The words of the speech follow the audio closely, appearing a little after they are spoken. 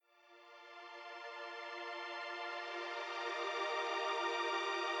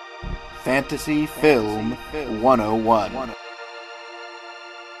Fantasy Film 101.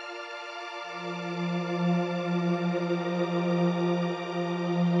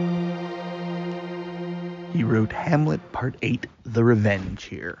 He wrote Hamlet Part 8, The Revenge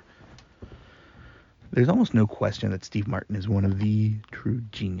here. There's almost no question that Steve Martin is one of the true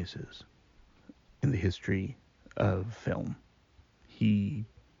geniuses in the history of film. He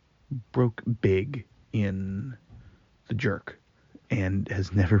broke big in The Jerk and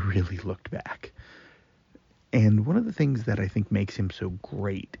has never really looked back. And one of the things that I think makes him so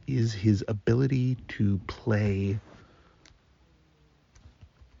great is his ability to play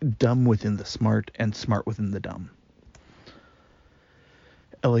dumb within the smart and smart within the dumb.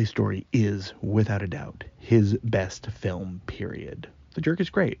 LA Story is, without a doubt, his best film, period. The Jerk is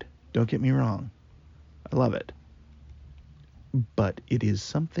great. Don't get me wrong. I love it. But it is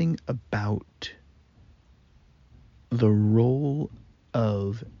something about the role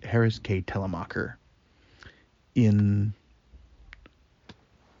of Harris K. Telemacher in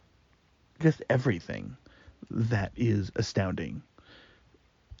just everything that is astounding.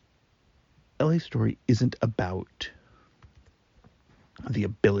 LA Story isn't about the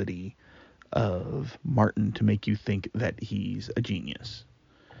ability of Martin to make you think that he's a genius.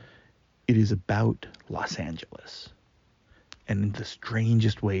 It is about Los Angeles. And in the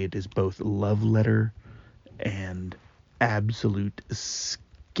strangest way, it is both love letter and absolute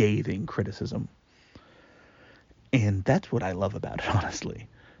scathing criticism. And that's what I love about it, honestly.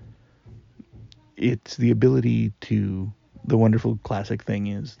 It's the ability to... The wonderful classic thing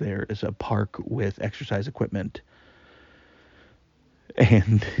is there is a park with exercise equipment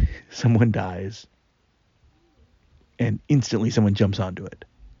and someone dies and instantly someone jumps onto it.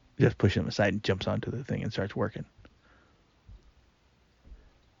 Just pushes them aside and jumps onto the thing and starts working.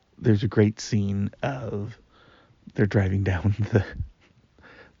 There's a great scene of they're driving down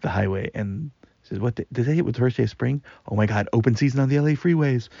the highway and says, "What did they hit with the first day of spring? Oh my God, open season on the LA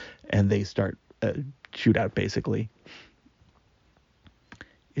freeways." And they start a shootout basically.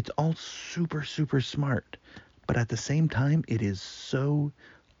 It's all super, super smart. But at the same time, it is so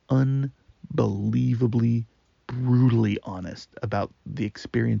unbelievably, brutally honest about the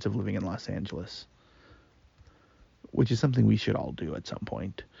experience of living in Los Angeles. Which is something we should all do at some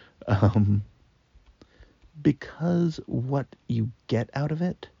point. Because what you get out of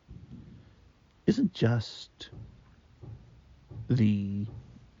it isn't just the...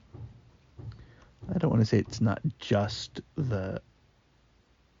 I don't want to say it's not just the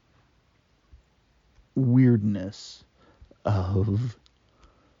weirdness of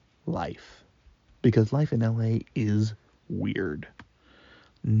life, because life in LA is weird.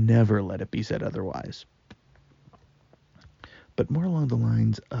 Never let it be said otherwise. But more along the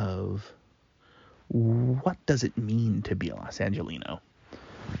lines of what does it mean to be a Los Angelino?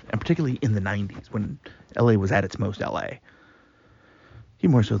 And particularly in the 90s when LA was at its most LA.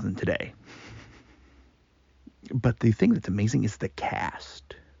 Even more so than today. But the thing that's amazing is the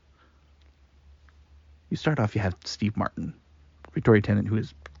cast. You start off, you have Steve Martin, Victoria Tennant, who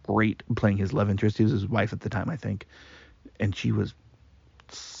is great playing his love interest. He was his wife at the time, I think. And she was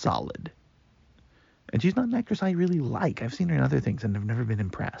solid. And she's not an actress I really like. I've seen her in other things and I've never been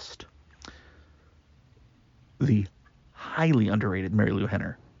impressed. The highly underrated Mary Lou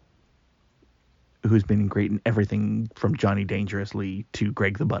Henner, who's been great in everything from Johnny Dangerously to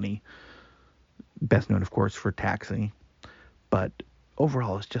Greg the Bunny. Best known, of course, for Taxi. But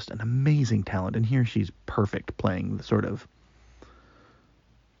overall is just an amazing talent, and here she's perfect playing the sort of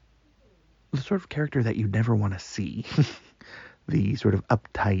character that you never want to see. The sort of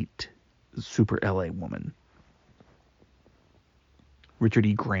uptight super LA woman. Richard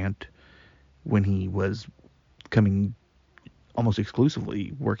E. Grant, when he was coming almost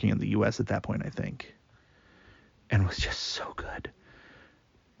exclusively working in the US at that point, I think, and was just so good.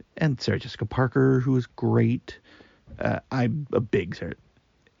 And Sarah Jessica Parker, who was great. I'm a big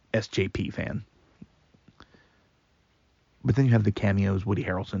SJP fan. But then you have the cameos, Woody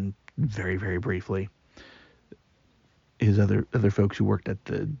Harrelson, very, very briefly. His other folks who worked at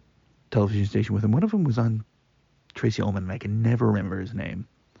the television station with him. One of them was on Tracy Ullman, and I can never remember his name.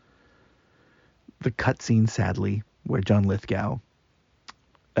 The cutscene, sadly, where John Lithgow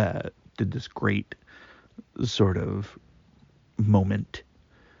did this great sort of moment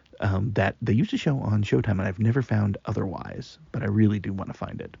that they used to show on Showtime, and I've never found otherwise, but I really do want to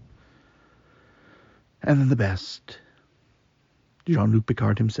find it. And then the best, Jean-Luc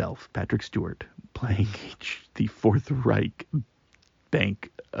Picard himself, Patrick Stewart, playing the Fourth Reich Bank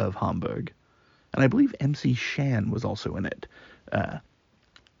of Hamburg. And I believe MC Shan was also in it,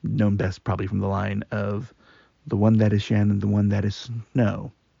 known best probably from the line of the one that is Shan and the one that is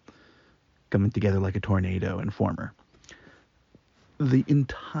Snow. coming together like a tornado, and Former. The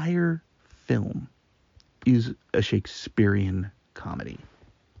entire film is a Shakespearean comedy,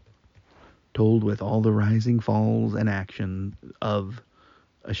 told with all the rising, falls, and action of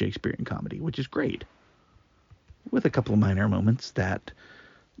a Shakespearean comedy, which is great, with a couple of minor moments that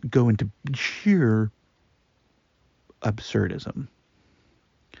go into sheer absurdism.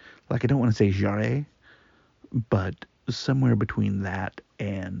 Like, I don't want to say Jarre, but somewhere between that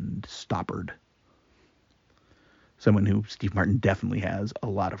and Stoppard. Someone who Steve Martin definitely has a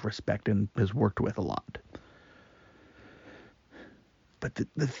lot of respect and has worked with a lot. But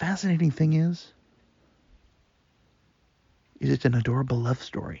the fascinating thing is it's an adorable love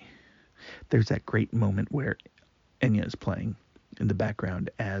story. There's that great moment where Enya is playing in the background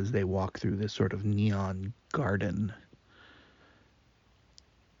as they walk through this sort of neon garden.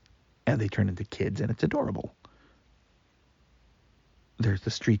 And they turn into kids, and it's adorable. There's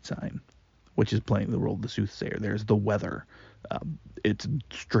the street sign, which is playing the role of the soothsayer. There's the weather. It's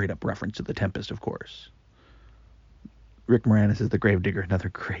straight up reference to The Tempest, of course. Rick Moranis is the gravedigger, another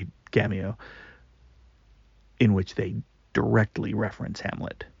great cameo, in which they directly reference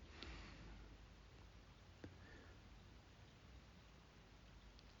Hamlet.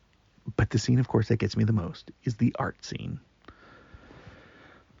 But the scene, of course, that gets me the most is the art scene,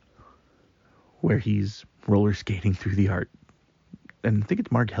 where he's roller skating through the art. And I think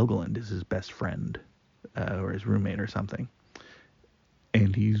it's Mark Helgeland is his best friend, or his roommate or something.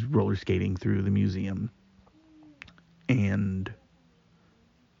 And he's roller skating through the museum. And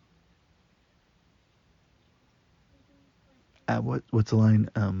what's the line?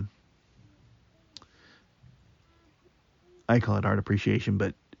 I call it art appreciation,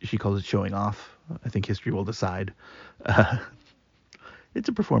 but she calls it showing off. I think history will decide. It's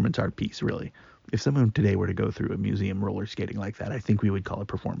a performance art piece, really. If someone today were to go through a museum roller skating like that, I think we would call it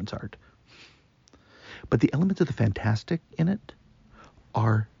performance art. But the elements of the fantastic in it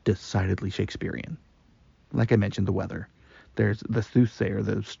are decidedly Shakespearean. Like I mentioned, the weather. There's the soothsayer,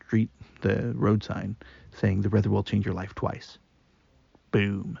 the road sign, saying the weather will change your life twice.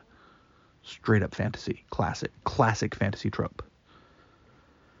 Boom. Straight up fantasy. Classic fantasy trope.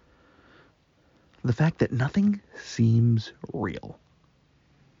 The fact that nothing seems real.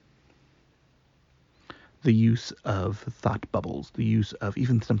 The use of thought bubbles, the use of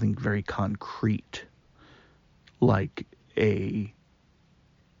even something very concrete, like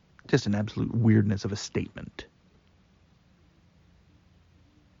just an absolute weirdness of a statement.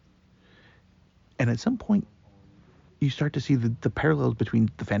 And at some point, you start to see the parallels between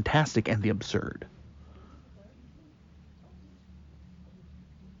the fantastic and the absurd.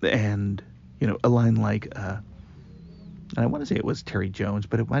 And, a line like, and I want to say it was Terry Jones,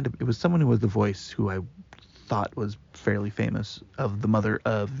 but it was someone who was the voice who I thought was fairly famous of the mother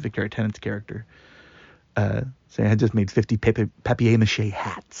of Victoria Tennant's character, saying, I just made 50 papier-mâché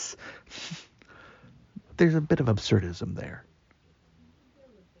hats. There's a bit of absurdism there.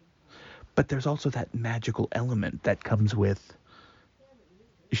 But there's also that magical element that comes with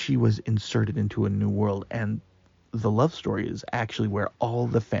she was inserted into a new world, and the love story is actually where all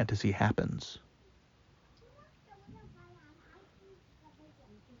the fantasy happens.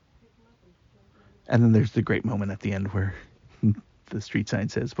 And then there's the great moment at the end where the street sign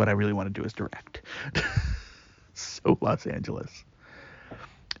says, what I really want to do is direct. So Los Angeles.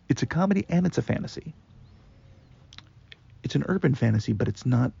 It's a comedy and it's a fantasy. It's an urban fantasy, but it's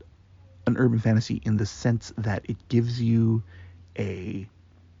not an urban fantasy in the sense that it gives you a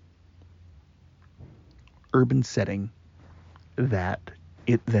urban setting that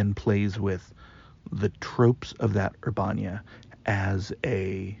it then plays with the tropes of that Urbania as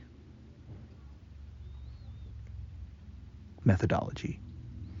a methodology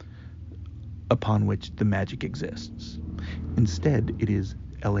upon which the magic exists. Instead, it is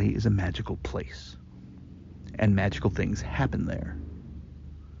LA is a magical place, and magical things happen there,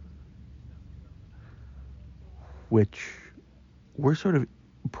 which we're sort of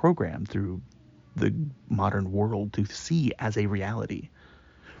programmed through the modern world to see as a reality.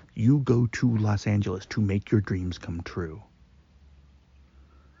 You go to Los Angeles to make your dreams come true.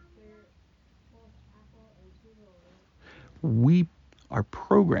 We are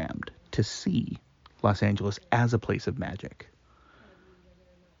programmed to see Los Angeles as a place of magic,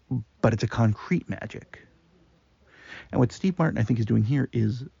 but it's a concrete magic. And what Steve Martin, I think, is doing here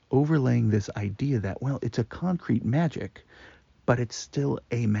is overlaying this idea that, well, it's a concrete magic, but it's still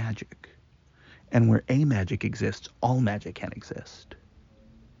a magic. And where a magic exists, all magic can exist.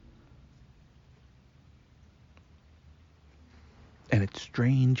 And it's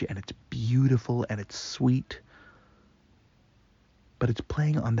strange, and it's beautiful, and it's sweet. but it's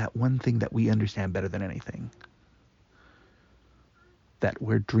playing on that one thing that we understand better than anything. That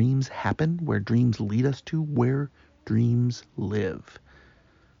where dreams happen, where dreams lead us to, where dreams live,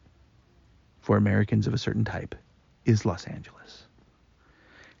 for Americans of a certain type, is Los Angeles.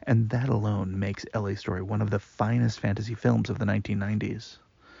 And that alone makes L.A. Story one of the finest fantasy films of the 1990s.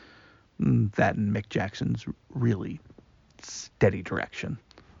 That and Mick Jackson's really steady direction.